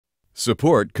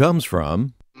Support comes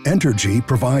from Entergy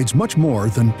provides much more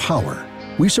than power.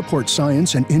 We support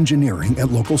science and engineering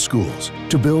at local schools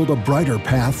to build a brighter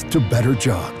path to better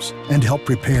jobs and help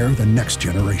prepare the next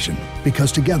generation.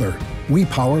 Because together, we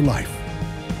power life.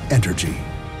 Entergy.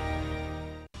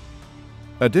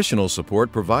 Additional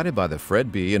support provided by the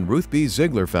Fred B. and Ruth B.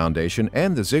 Ziegler Foundation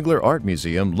and the Ziegler Art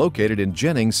Museum located in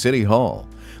Jennings City Hall.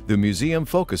 The museum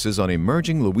focuses on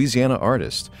emerging Louisiana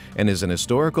artists and is an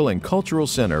historical and cultural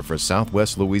center for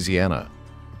Southwest Louisiana.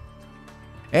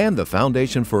 And the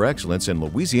Foundation for Excellence in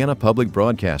Louisiana Public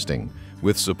Broadcasting,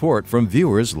 with support from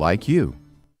viewers like you.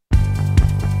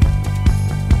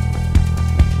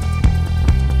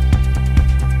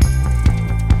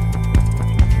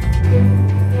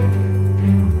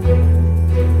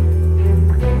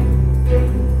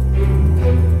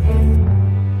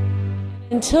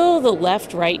 Until the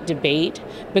left-right debate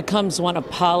becomes one of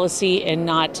policy and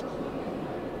not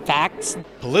facts.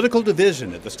 Political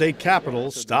division at the state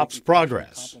capitol stops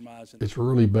progress. It's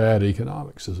really bad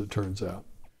economics, as it turns out.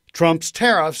 Trump's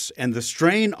tariffs and the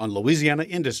strain on Louisiana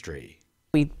industry.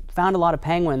 We found a lot of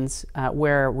penguins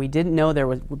where we didn't know there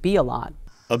would be a lot.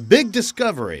 A big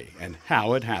discovery and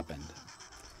how it happened.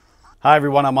 Hi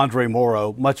everyone, I'm Andre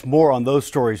Morrow. Much more on those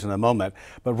stories in a moment.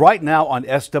 But right now on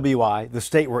SWI, the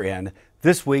state we're in,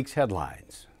 this week's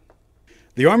headlines.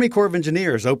 The Army Corps of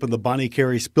Engineers opened the Bonnie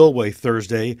Carey Spillway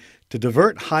Thursday to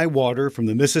divert high water from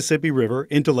the Mississippi River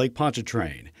into Lake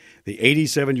Pontchartrain. The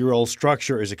 87-year-old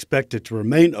structure is expected to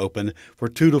remain open for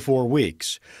 2 to 4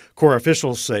 weeks. Corps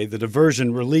officials say the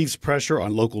diversion relieves pressure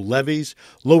on local levees,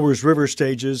 lowers river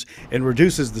stages, and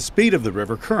reduces the speed of the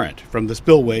river current from the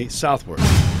spillway southward.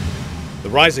 The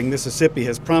rising Mississippi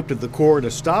has prompted the Corps to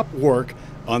stop work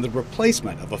on the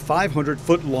replacement of a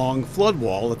 500-foot-long flood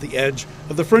wall at the edge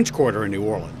of the French Quarter in New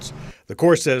Orleans. The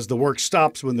Corps says the work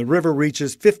stops when the river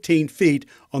reaches 15 feet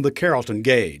on the Carrollton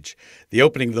gauge. The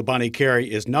opening of the Bonnie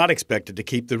Carey is not expected to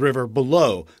keep the river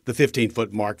below the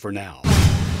 15-foot mark for now.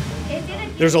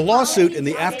 There's a lawsuit in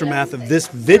the aftermath of this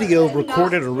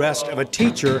video-recorded arrest of a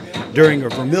teacher during a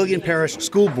Vermilion Parish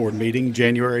School Board meeting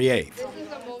January 8th.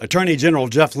 Attorney General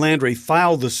Jeff Landry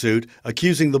filed the suit,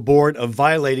 accusing the board of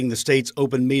violating the state's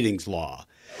open meetings law.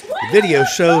 The video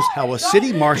shows how a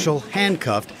city marshal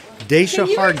handcuffed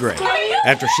Daisha Hargrave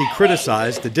after she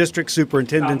criticized the district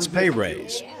superintendent's pay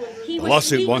raise. The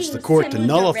lawsuit wants the court to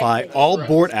nullify all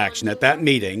board action at that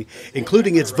meeting,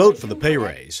 including its vote for the pay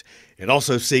raise. It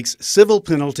also seeks civil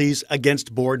penalties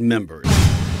against board members.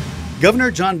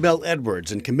 Governor John Bell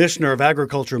Edwards and Commissioner of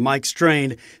Agriculture Mike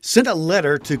Strain sent a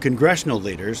letter to congressional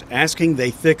leaders asking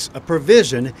they fix a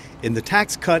provision in the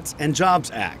Tax Cuts and Jobs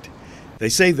Act. They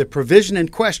say the provision in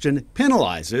question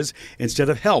penalizes instead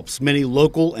of helps many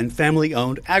local and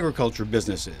family-owned agriculture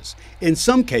businesses, in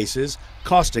some cases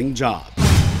costing jobs.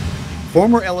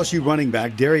 Former LSU running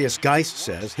back Darius Geis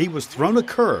says he was thrown a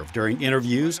curve during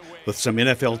interviews with some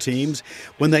NFL teams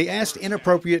when they asked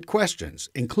inappropriate questions,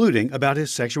 including about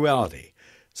his sexuality.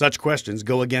 Such questions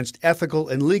go against ethical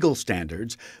and legal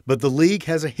standards, but the league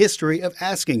has a history of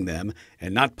asking them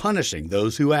and not punishing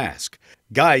those who ask.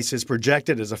 Geis is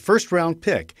projected as a first-round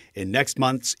pick in next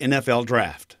month's NFL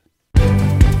draft.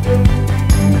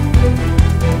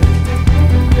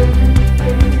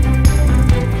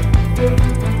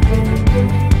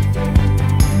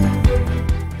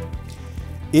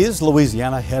 Is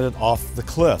Louisiana headed off the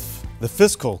cliff? The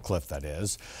fiscal cliff, that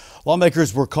is.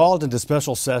 Lawmakers were called into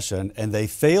special session and they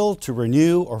failed to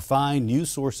renew or find new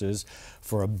sources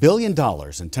for $1 billion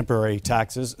in temporary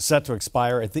taxes set to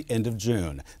expire at the end of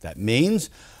June. That means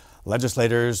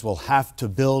legislators will have to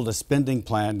build a spending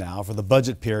plan now for the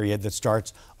budget period that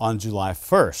starts on July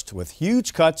 1st, with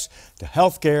huge cuts to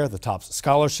health care, the TOPS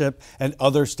scholarship, and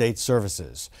other state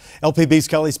services. LPB's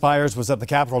Kelly Spires was at the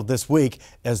Capitol this week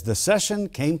as the session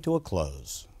came to a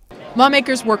close.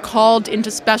 Lawmakers were called into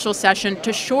special session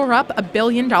to shore up a $1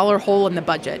 billion hole in the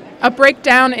budget. A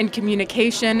breakdown in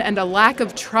communication and a lack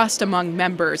of trust among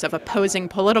members of opposing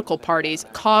political parties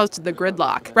caused the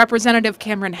gridlock. Representative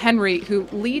Cameron Henry, who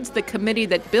leads the committee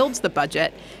that builds the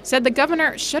budget, said the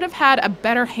governor should have had a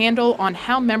better handle on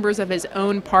how members of his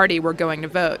own party were going to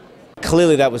vote.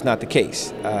 Clearly that was not the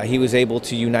case. He was able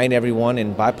to unite everyone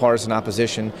in bipartisan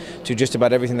opposition to just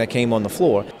about everything that came on the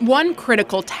floor. One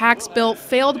critical tax bill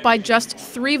failed by just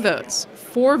 3 votes.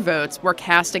 4 votes were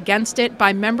cast against it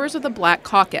by members of the Black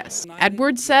Caucus.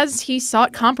 Edwards says he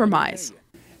sought compromise.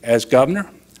 As governor,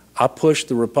 I pushed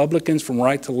the Republicans from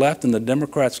right to left and the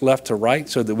Democrats left to right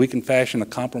so that we can fashion a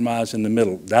compromise in the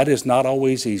middle. That is not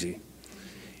always easy.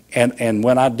 And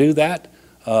when I do that,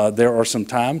 there are some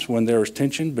times when there is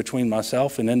tension between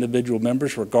myself and individual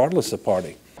members, regardless of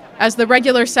party. As the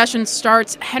regular session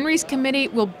starts, Henry's committee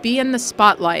will be in the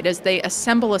spotlight as they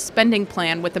assemble a spending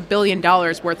plan with $1 billion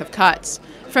worth of cuts.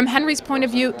 From Henry's point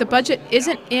of view, the budget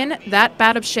isn't in that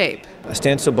bad of shape. A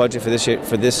standstill budget for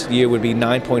this year would be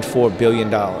 $9.4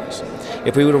 billion.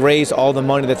 If we were to raise all the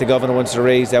money that the governor wants to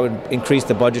raise, that would increase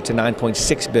the budget to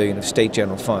 $9.6 billion of state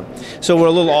general fund. So we're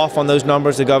a little off on those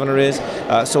numbers, the governor is.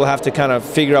 So we'll have to kind of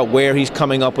figure out where he's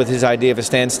coming up with his idea of a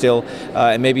standstill,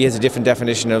 and maybe he has a different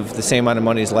definition of the same amount of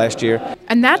money as last year.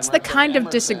 And that's the kind of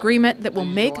disagreement that will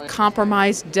make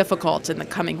compromise difficult in the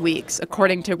coming weeks,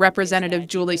 according to Representative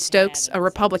Julie Stokes, a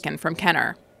Republican from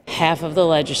Kenner. Half of the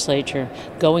legislature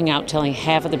going out telling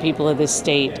half of the people of this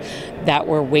state that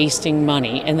we're wasting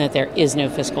money and that there is no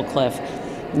fiscal cliff.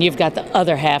 And you've got the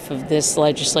other half of this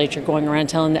legislature going around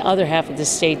telling the other half of the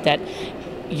state that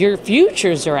your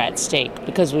futures are at stake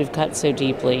because we've cut so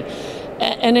deeply.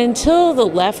 And until the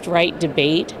left-right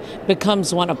debate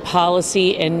becomes one of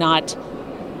policy and not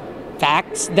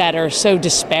facts that are so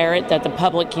disparate that the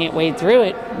public can't wade through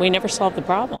it, we never solve the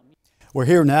problem. We're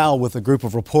here now with a group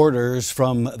of reporters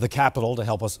from the Capitol to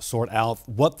help us sort out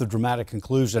what the dramatic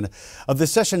conclusion of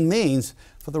this session means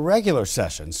for the regular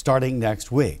session starting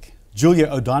next week. Julia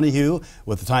O'Donoghue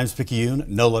with the Times-Picayune,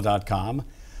 NOLA.com.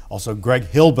 Also Greg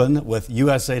Hilbin with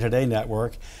USA Today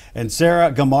Network, and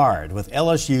Sarah Gamard with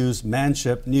LSU's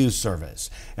Manship News Service.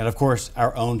 And of course,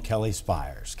 our own Kelly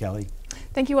Spires. Kelly?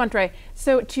 Thank you, Andre.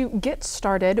 So to get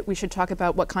started, we should talk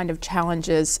about what kind of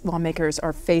challenges lawmakers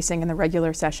are facing in the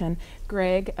regular session.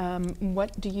 Greg,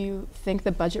 what do you think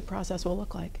the budget process will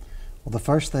look like? Well, the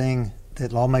first thing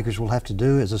that lawmakers will have to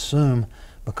do is assume,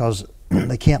 because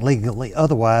they can't legally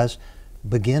otherwise,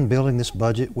 begin building this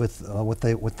budget with what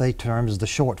they term as the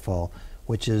shortfall,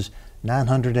 which is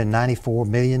 $994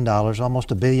 million, almost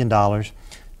 $1 billion.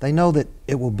 They know that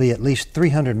it will be at least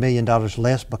 $300 million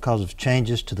less because of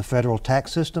changes to the federal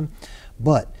tax system,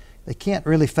 but they can't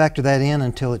really factor that in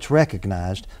until it's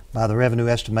recognized by the Revenue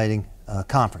Estimating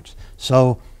Conference.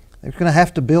 So they're going to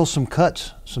have to build some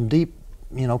cuts, some deep,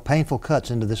 painful cuts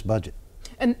into this budget.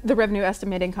 And the Revenue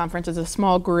Estimating Conference is a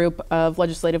small group of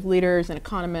legislative leaders and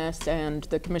economists and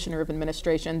the Commissioner of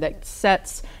Administration that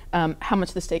sets how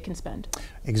much the state can spend.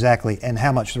 Exactly, and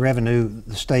how much the revenue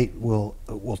the state will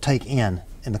take in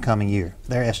the coming year,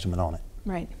 their estimate on it.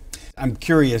 Right. I'm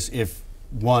curious if,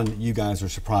 one, you guys are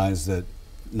surprised that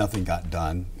nothing got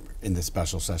done in this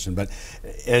special session, but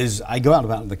as I go out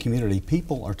about in the community,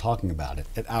 people are talking about it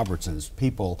at Albertsons.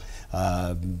 People,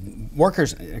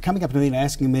 workers coming up to me and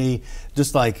asking me,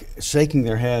 just like shaking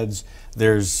their heads.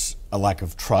 There's a lack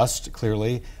of trust,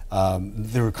 clearly.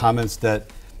 There were comments that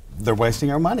they're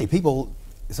wasting our money.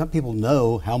 Some people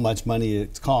know how much money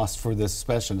it costs for this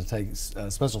special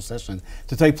session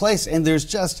to take place, and there's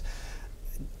just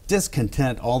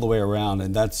discontent all the way around,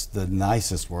 and that's the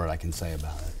nicest word I can say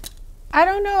about it. I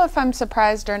don't know if I'm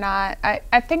surprised or not.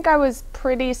 I think I was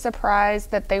pretty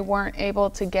surprised that they weren't able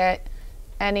to get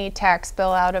any tax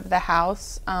bill out of the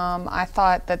House. I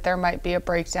thought that there might be a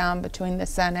breakdown between the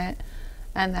Senate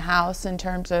and the House in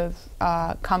terms of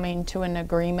coming to an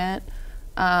agreement.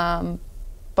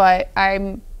 But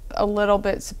I'm a little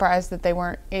bit surprised that they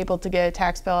weren't able to get a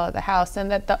tax bill out of the House, and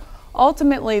that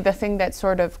ultimately the thing that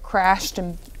sort of crashed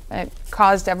and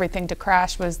caused everything to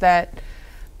crash was that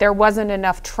there wasn't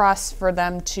enough trust for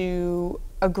them to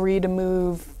agree to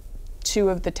move two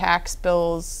of the tax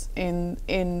bills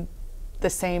in the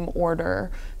same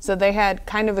order. So they had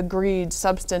kind of agreed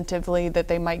substantively that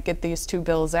they might get these two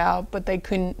bills out, but they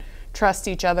couldn't trust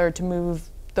each other to move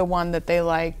the one that they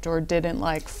liked or didn't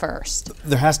like first.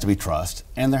 There has to be trust,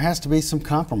 and there has to be some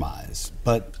compromise,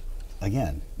 but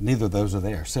again, neither of those are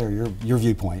there. Sarah, your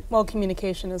viewpoint. Well,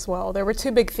 communication as well. There were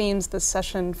two big themes this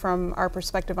session from our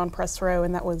perspective on Press Row,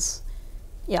 and that was,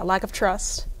 lack of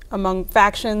trust among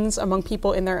factions, among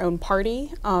people in their own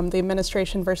party, the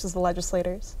administration versus the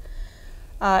legislators.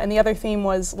 And the other theme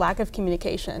was lack of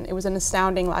communication. It was an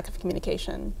astounding lack of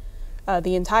communication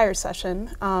the entire session.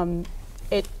 I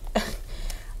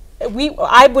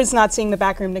was not seeing the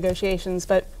backroom negotiations,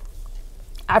 but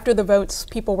after the votes,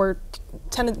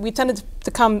 we tended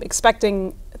to come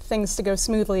expecting things to go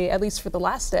smoothly, at least for the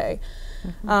last day.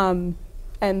 Mm-hmm.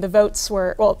 And the votes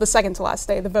were, well, the second to last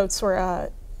day, the votes were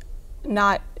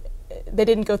they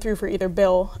didn't go through for either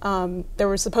bill. There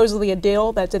was supposedly a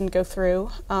deal that didn't go through.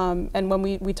 And when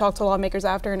we talked to lawmakers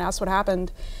after and asked what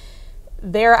happened,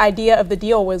 their idea of the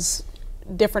deal was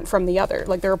different from the other.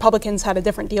 Like the Republicans had a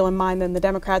different deal in mind than the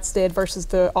Democrats did versus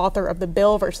the author of the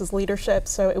bill versus leadership.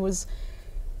 So it was,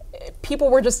 people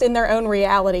were just in their own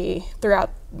reality throughout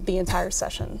the entire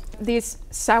session. These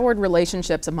soured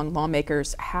relationships among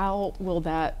lawmakers, how will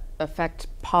that affect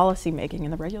policy making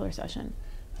in the regular session?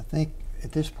 I think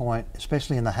at this point,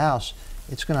 especially in the House,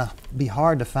 it's going to be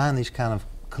hard to find these kind of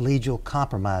collegial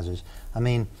compromises. I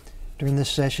mean, during this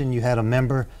session, you had a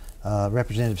member,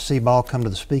 Representative Seaball, come to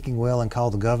the speaking wheel and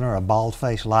call the governor a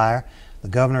bald-faced liar. The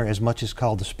governor as much as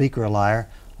called the speaker a liar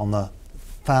on the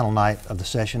final night of the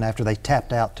session after they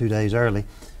tapped out 2 days early.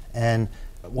 And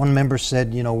one member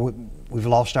said, you know, we've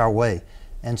lost our way.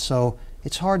 And so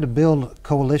it's hard to build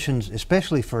coalitions,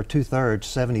 especially for 2/3,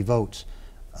 70 votes,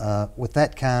 with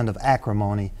that kind of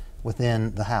acrimony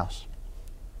within the House.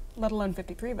 Let alone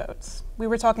 53 votes. We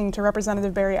were talking to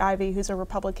Representative Barry Ivey, who's a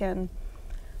Republican,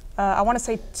 I want to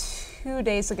say 2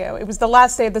 days ago. It was the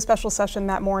last day of the special session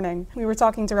that morning. We were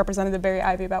talking to Representative Barry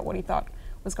Ivey about what he thought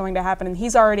was going to happen, and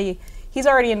he's already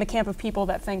in the camp of people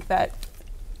that think that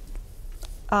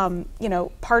you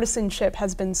know, partisanship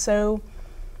has been so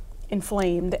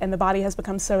inflamed and the body has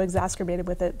become so exacerbated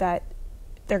with it that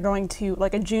they're going to,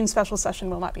 like, a June special session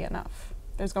will not be enough.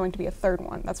 There's going to be a third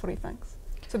one. That's what he thinks.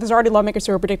 So there's already lawmakers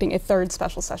who are predicting a third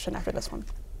special session after this one.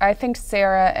 I think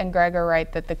Sarah and Greg are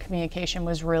right that the communication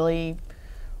was really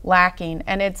lacking,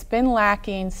 and it's been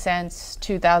lacking since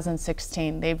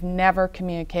 2016. They've never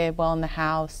communicated well in the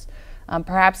House.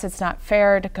 Perhaps it's not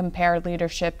fair to compare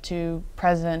leadership to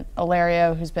President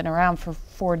Alario, who's been around for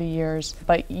 40 years,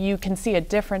 but you can see a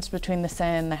difference between the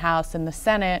Senate and the House. In the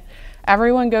Senate,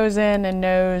 everyone goes in and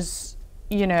knows,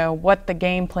 you know, what the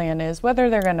game plan is. Whether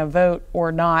they're going to vote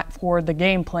or not for the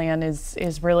game plan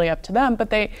is really up to them, but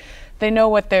they know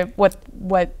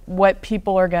what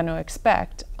people are going to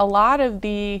expect. A lot of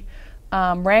the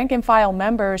rank and file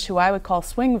members who I would call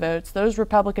swing votes, those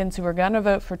Republicans who are going to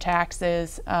vote for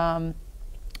taxes,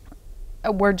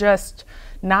 were just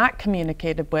not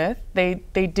communicated with. They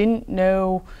didn't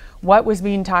know what was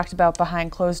being talked about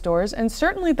behind closed doors, and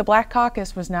certainly the Black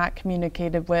Caucus was not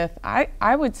communicated with,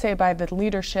 I would say, by the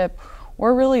leadership,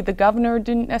 or really the governor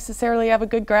didn't necessarily have a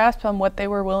good grasp on what they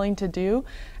were willing to do,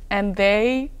 and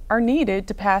they are needed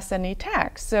to pass any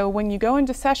tax. So when you go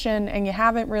into session and you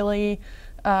haven't really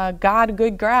got a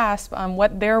good grasp on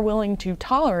what they're willing to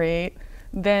tolerate,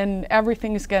 then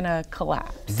everything's going to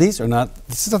collapse. This is not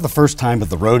the first time at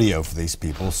the rodeo for these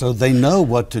people, so they know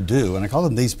what to do. And I call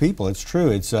them these people. It's true.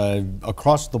 It's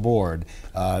across the board.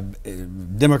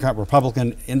 Democrat,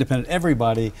 Republican, Independent,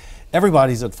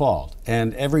 everybody's at fault.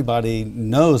 And everybody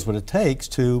knows what it takes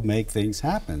to make things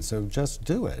happen. So just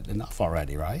do it. Enough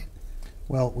already, right?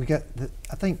 Well,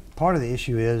 I think part of the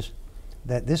issue is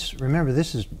that remember,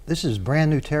 this is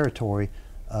brand new territory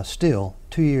still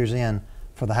 2 years in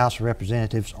for the House of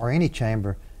Representatives or any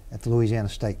chamber at the Louisiana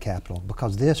State Capitol,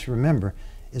 because this, remember,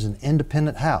 is an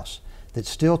independent House that's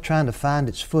still trying to find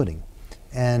its footing.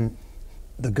 And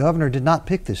the governor did not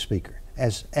pick this speaker,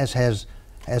 as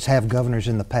have governors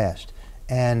in the past.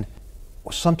 And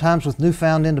sometimes with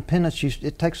newfound independence,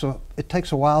 it takes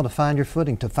a while to find your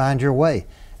footing, to find your way.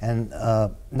 And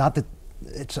not that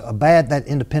that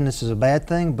independence is a bad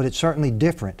thing, but it's certainly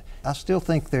different. I still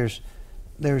think they're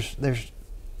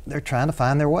trying to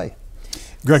find their way.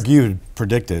 Greg, you had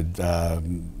predicted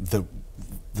the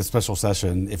special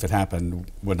session, if it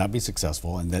happened, would not be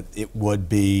successful, and that it would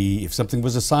be, if something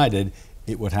was decided,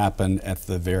 it would happen at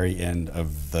the very end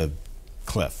of the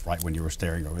cliff, right when you were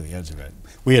staring over the edge of it.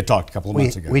 We had talked a couple of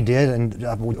months ago. We did,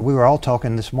 and we were all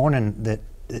talking this morning that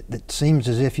it seems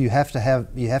as if you have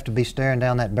to be staring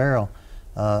down that barrel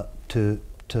to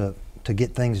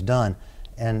get things done.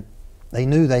 And they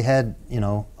knew they had, you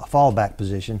know, a fallback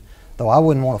position, though I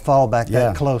wouldn't want to fall back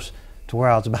that close to where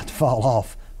I was about to fall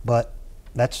off. But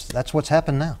that's what's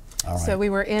happened now. All right. So we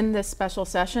were in this special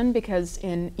session because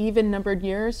in even-numbered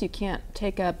years,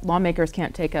 lawmakers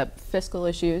can't take up fiscal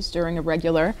issues during a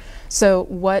regular. So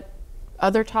what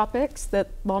other topics that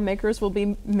lawmakers will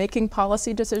be making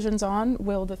policy decisions on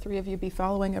will the three of you be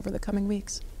following over the coming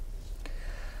weeks?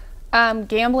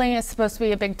 Gambling is supposed to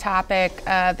be a big topic.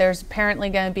 There's apparently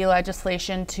going to be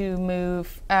legislation to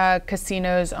move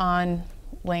casinos on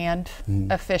land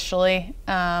officially.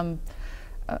 I'm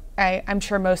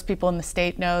sure most people in the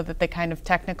state know that they kind of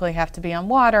technically have to be on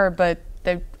water, but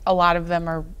a lot of them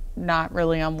are not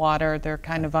really on water. They're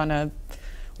kind of on a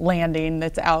landing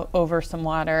that's out over some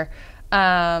water.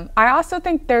 I also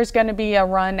think there's going to be a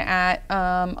run at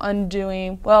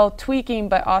tweaking,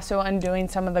 but also undoing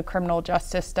some of the criminal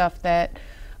justice stuff that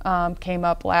came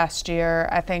up last year.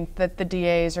 I think that the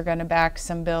DAs are going to back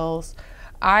some bills.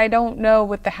 I don't know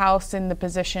with the House in the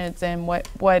position it's in what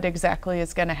exactly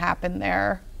is going to happen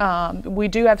there. We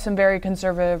do have some very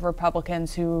conservative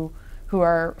Republicans who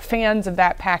are fans of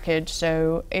that package,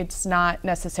 so it's not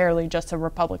necessarily just a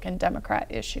Republican-Democrat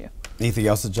issue. Anything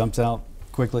else that jumps out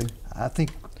quickly? I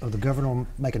think the governor will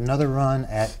make another run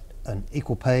at an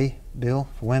equal pay bill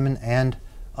for women and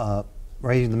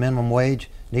raising the minimum wage,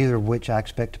 neither of which I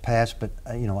expect to pass, but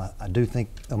I do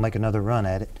think they'll make another run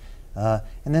at it.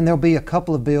 And then there'll be a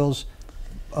couple of bills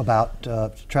about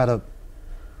to try to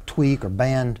tweak or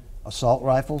ban assault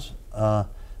rifles,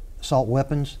 assault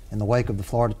weapons in the wake of the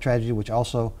Florida tragedy, which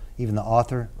also even the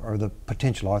author, or the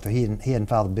potential author, he hadn't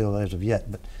filed a bill as of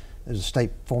yet, but there's a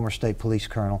former state police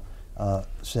colonel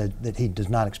said that he does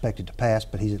not expect it to pass,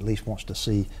 but he at least wants to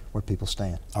see where people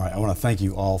stand. All right, I want to thank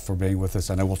you all for being with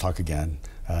us. I know we'll talk again.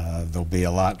 There'll be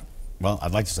a lot, well,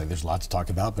 I'd like to say there's a lot to talk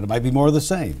about, but it might be more of the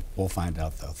same. We'll find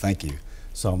out, though. Thank you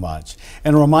so much.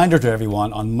 And a reminder to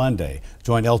everyone, on Monday,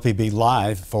 join LPB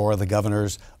Live for the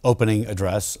governor's opening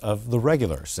address of the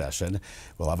regular session.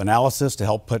 We'll have analysis to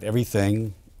help put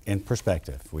everything in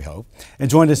perspective, we hope. And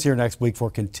join us here next week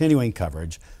for continuing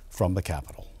coverage from the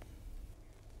Capitol.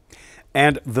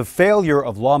 And the failure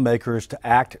of lawmakers to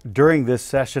act during this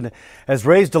session has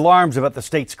raised alarms about the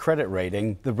state's credit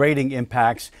rating. The rating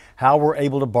impacts how we're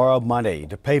able to borrow money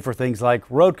to pay for things like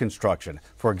road construction,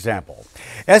 for example.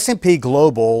 S&P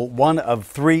Global, one of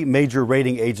three major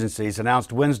rating agencies,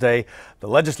 announced Wednesday the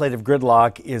legislative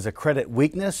gridlock is a credit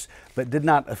weakness, but did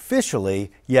not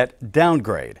officially yet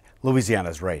downgrade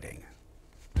Louisiana's rating.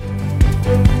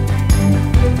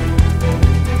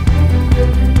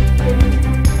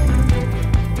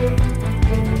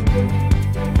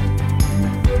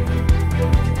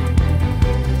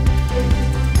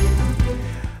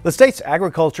 The state's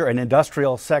agriculture and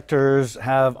industrial sectors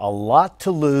have a lot to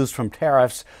lose from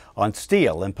tariffs on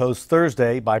steel imposed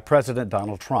Thursday by President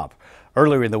Donald Trump.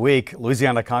 Earlier in the week,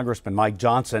 Louisiana Congressman Mike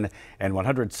Johnson and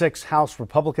 106 House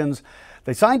Republicans,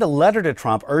 they signed a letter to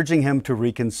Trump urging him to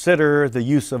reconsider the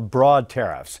use of broad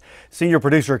tariffs. Senior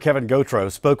producer Kevin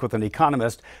Gautreaux spoke with an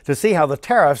economist to see how the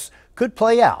tariffs could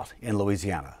play out in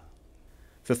Louisiana.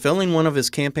 Fulfilling one of his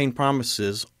campaign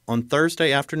promises, on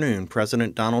Thursday afternoon,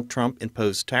 President Donald Trump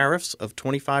imposed tariffs of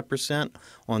 25%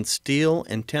 on steel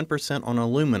and 10% on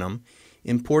aluminum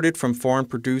imported from foreign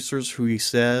producers who he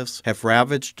says have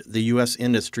ravaged the U.S.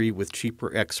 industry with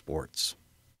cheaper exports.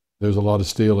 There's a lot of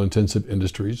steel-intensive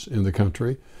industries in the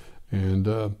country, and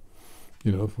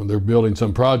when they're building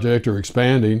some project or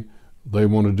expanding, they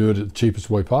want to do it the cheapest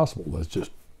way possible. That's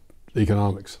just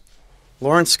economics.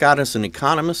 Lawrence Scott is an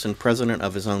economist and president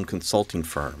of his own consulting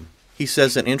firm. He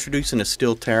says that introducing a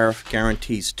steel tariff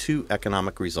guarantees two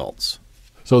economic results.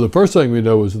 So the first thing we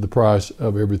know is that the price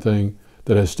of everything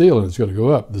that has steel in it is going to go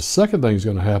up. The second thing is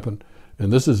going to happen,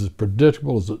 and this is as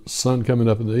predictable as the sun coming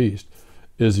up in the east,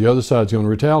 is the other side's going to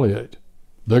retaliate.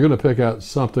 They're going to pick out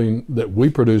something that we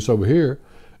produce over here,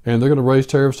 and they're going to raise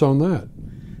tariffs on that.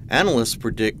 Analysts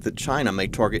predict that China may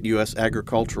target U.S.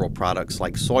 agricultural products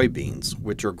like soybeans,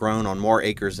 which are grown on more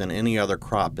acres than any other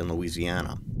crop in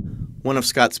Louisiana. One of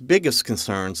Scott's biggest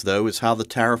concerns, though, is how the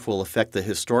tariff will affect the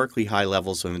historically high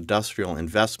levels of industrial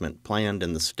investment planned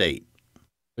in the state.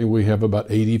 We have about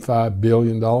 $85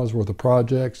 billion worth of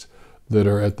projects that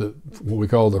are at what we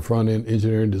call the front-end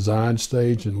engineering design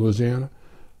stage in Louisiana.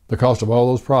 The cost of all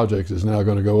those projects is now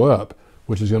going to go up,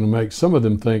 which is going to make some of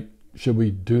them think, should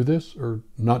we do this or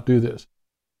not do this?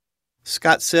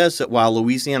 Scott says that while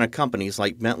Louisiana companies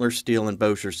like Bentler Steel in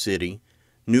Bossier City,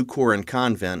 Nucor in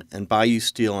Convent, and Bayou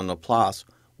Steel in LaPlace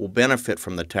will benefit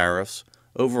from the tariffs,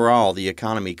 overall the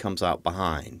economy comes out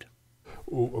behind.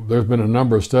 There's been a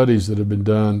number of studies that have been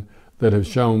done that have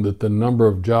shown that the number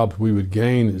of jobs we would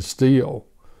gain in steel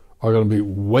are going to be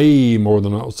way more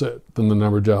than offset than the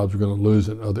number of jobs we're going to lose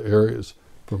in other areas,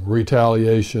 from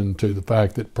retaliation to the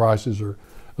fact that prices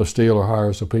of steel are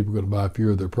higher, so people are going to buy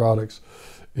fewer of their products.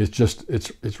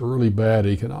 It's really bad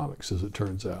economics, as it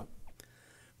turns out.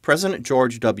 President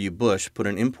George W. Bush put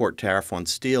an import tariff on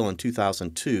steel in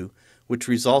 2002, which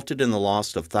resulted in the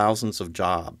loss of thousands of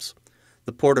jobs.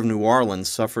 The Port of New Orleans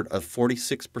suffered a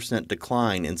 46%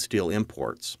 decline in steel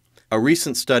imports. A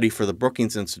recent study for the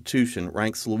Brookings Institution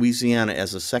ranks Louisiana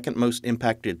as the second most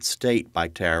impacted state by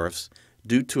tariffs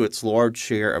due to its large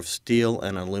share of steel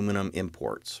and aluminum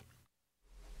imports.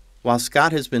 While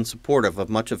Scott has been supportive of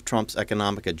much of Trump's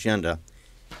economic agenda,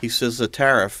 he says the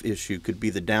tariff issue could be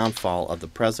the downfall of the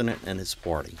president and his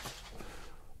party.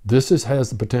 This has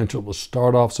the potential to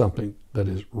start off something that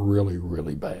is really,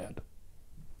 really bad.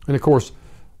 And of course,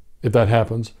 if that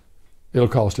happens, it'll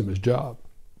cost him his job,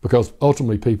 because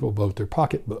ultimately people vote their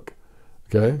pocketbook,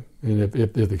 okay? And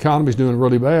if the economy's doing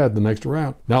really bad the next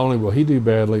round, not only will he do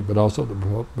badly, but also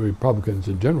the Republicans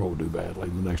in general will do badly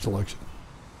in the next election.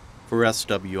 For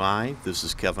SWI, this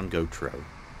is Kevin Gautreaux.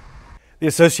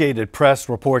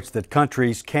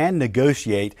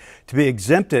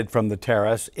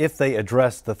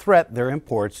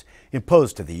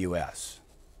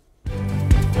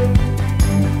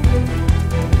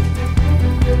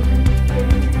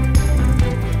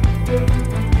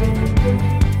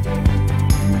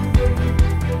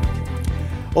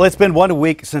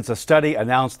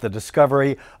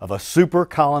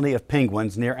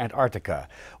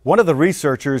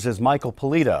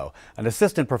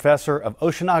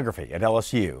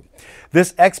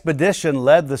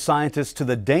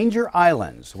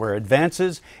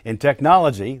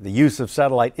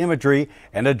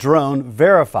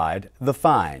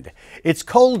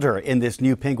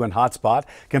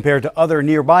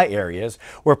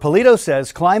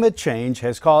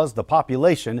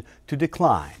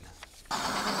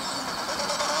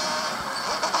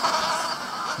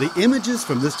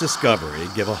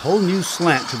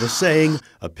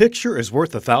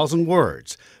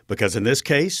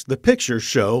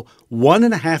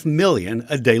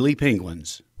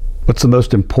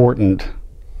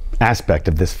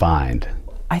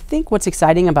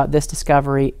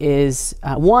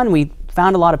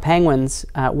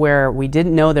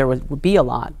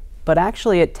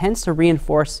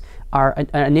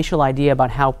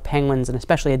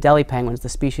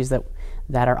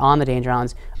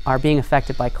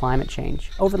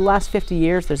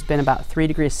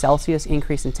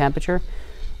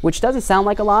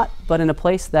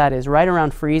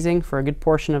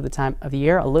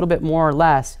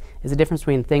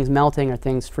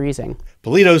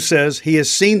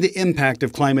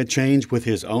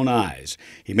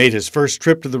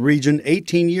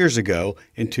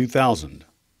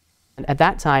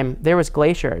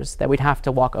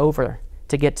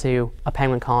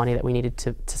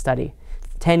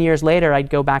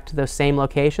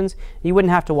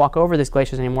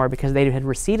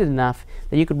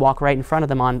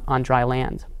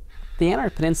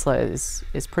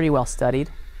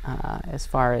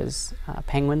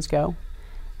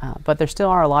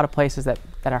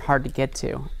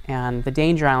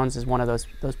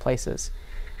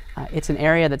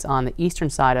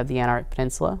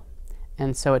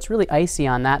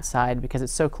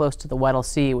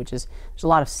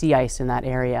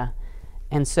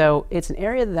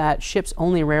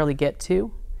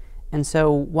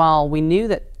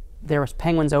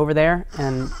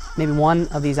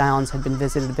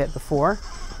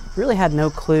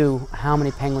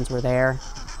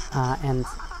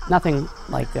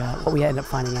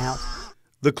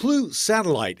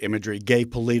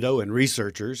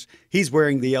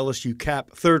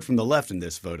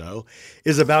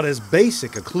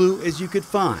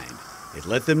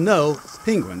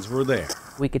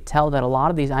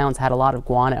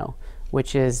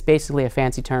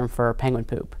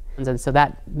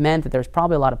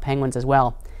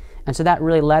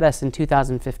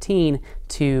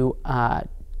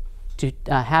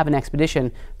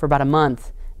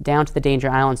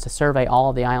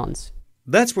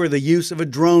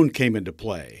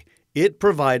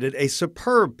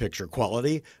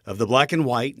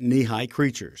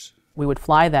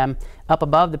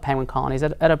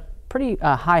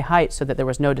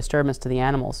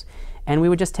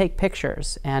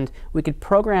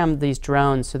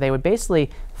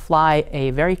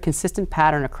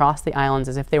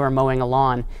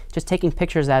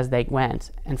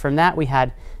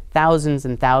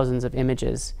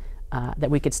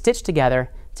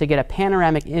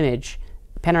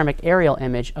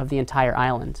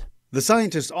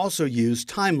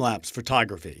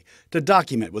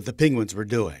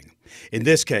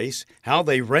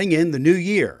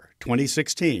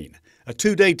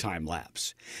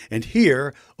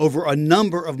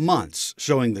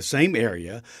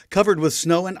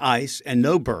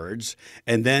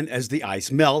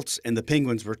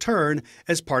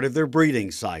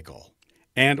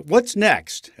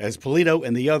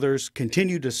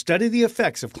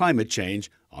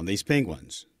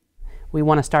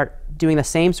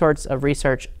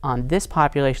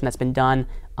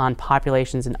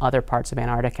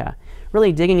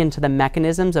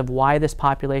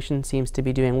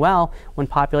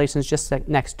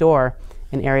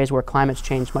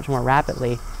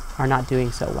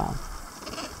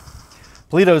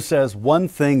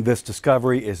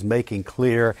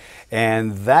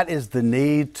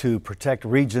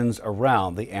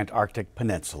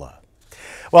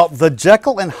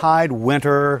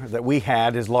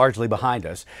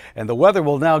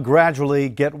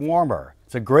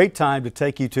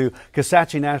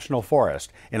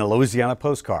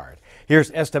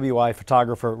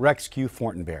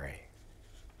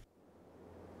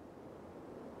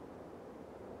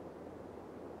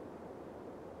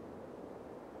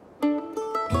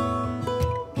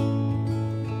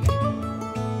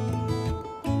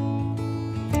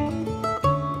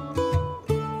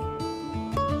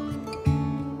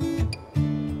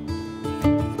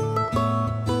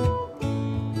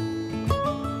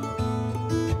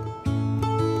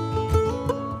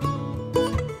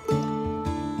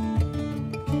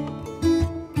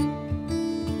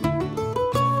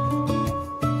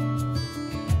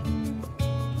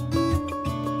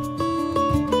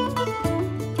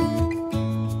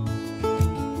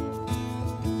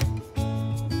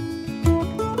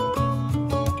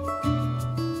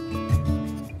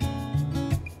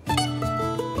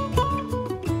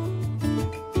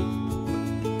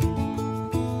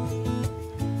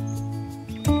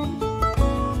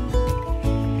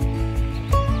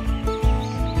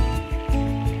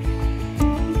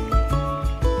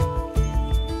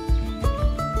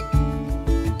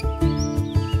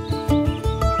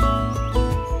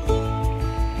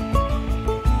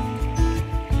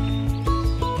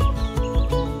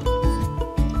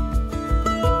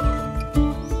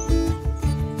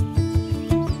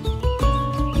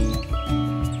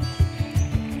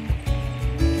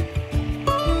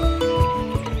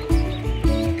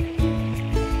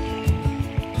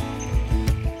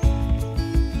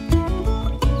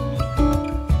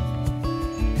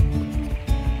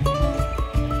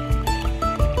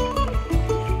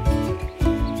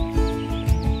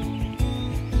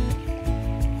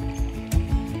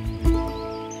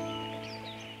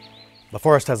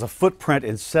 forest has a footprint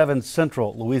in 7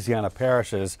 central Louisiana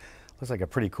parishes. Looks like a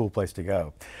pretty cool place to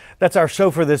go. That's our show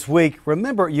for this week.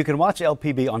 Remember, you can watch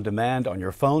LPB on demand on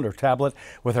your phone or tablet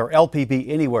with our LPB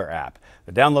Anywhere app.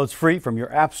 The download's free from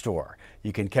your app store.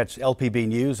 You can catch LPB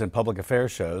news and public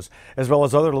affairs shows, as well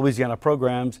as other Louisiana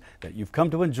programs that you've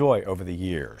come to enjoy over the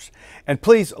years. And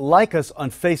please like us on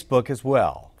Facebook as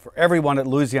well. For everyone at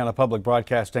Louisiana Public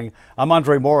Broadcasting, I'm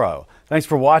Andre Morrow. Thanks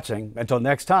for watching. Until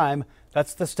next time,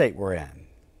 that's the state we're in.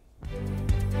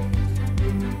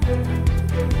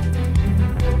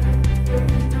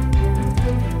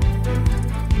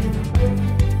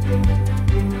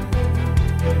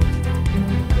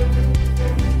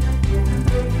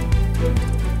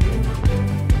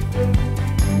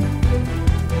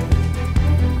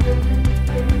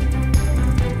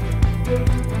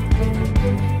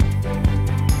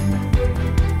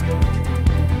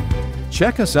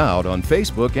 Check us out on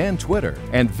Facebook and Twitter,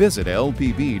 and visit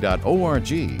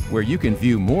lpb.org, where you can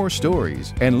view more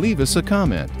stories and leave us a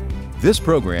comment. This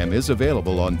program is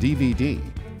available on DVD.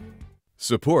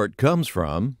 Support comes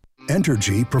from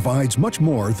Entergy provides much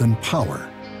more than power.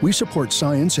 We support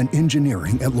science and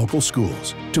engineering at local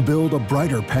schools to build a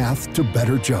brighter path to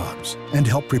better jobs and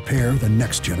help prepare the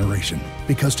next generation.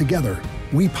 Because together,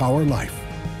 we power life.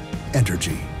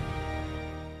 Entergy.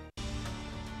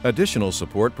 Additional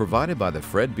support provided by the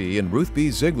Fred B. and Ruth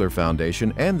B. Ziegler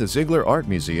Foundation and the Ziegler Art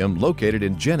Museum located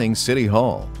in Jennings City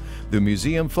Hall. The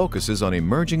museum focuses on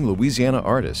emerging Louisiana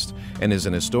artists and is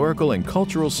an historical and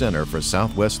cultural center for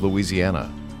Southwest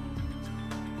Louisiana.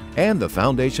 And the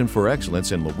Foundation for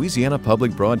Excellence in Louisiana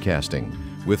Public Broadcasting,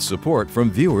 with support from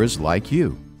viewers like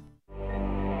you.